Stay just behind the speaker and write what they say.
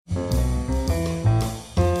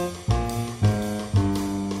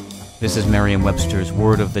This is Merriam-Webster's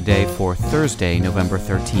Word of the Day for Thursday, November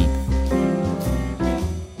 13th.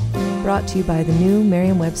 Brought to you by the new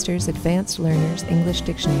Merriam-Webster's Advanced Learners English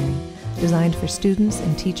Dictionary, designed for students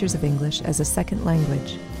and teachers of English as a second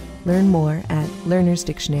language. Learn more at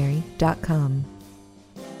learnersdictionary.com.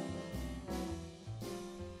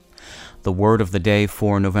 The word of the day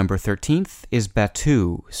for November 13th is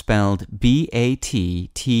battue, spelled B-A-T-T-U-E.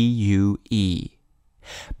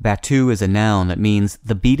 Battue is a noun that means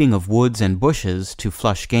the beating of woods and bushes to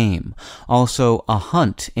flush game, also a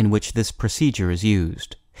hunt in which this procedure is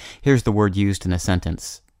used. Here's the word used in a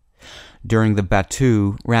sentence. During the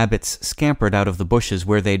battue, rabbits scampered out of the bushes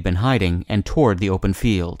where they'd been hiding and toward the open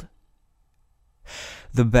field.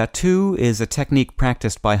 The battue is a technique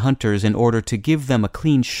practiced by hunters in order to give them a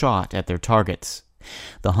clean shot at their targets.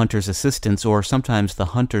 The hunter's assistants, or sometimes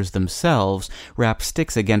the hunters themselves, wrap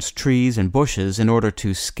sticks against trees and bushes in order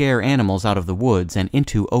to scare animals out of the woods and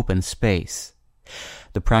into open space.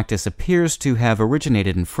 The practice appears to have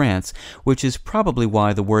originated in France, which is probably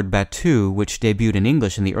why the word battue, which debuted in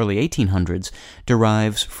English in the early 1800s,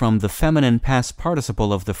 derives from the feminine past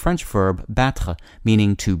participle of the French verb battre,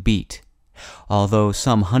 meaning to beat. Although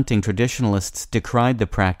some hunting traditionalists decried the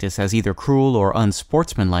practice as either cruel or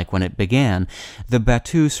unsportsmanlike when it began, the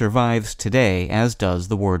battue survives today, as does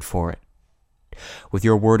the word for it. With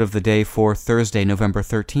your word of the day for Thursday, November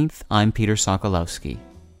 13th, I'm Peter Sokolowski.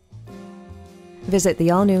 Visit the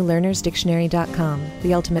all-new learnersdictionary.com,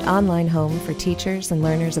 the ultimate online home for teachers and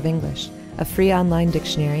learners of English. A free online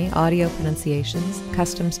dictionary, audio pronunciations,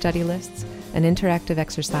 custom study lists, and interactive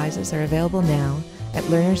exercises are available now at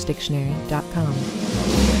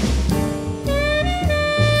learnersdictionary.com.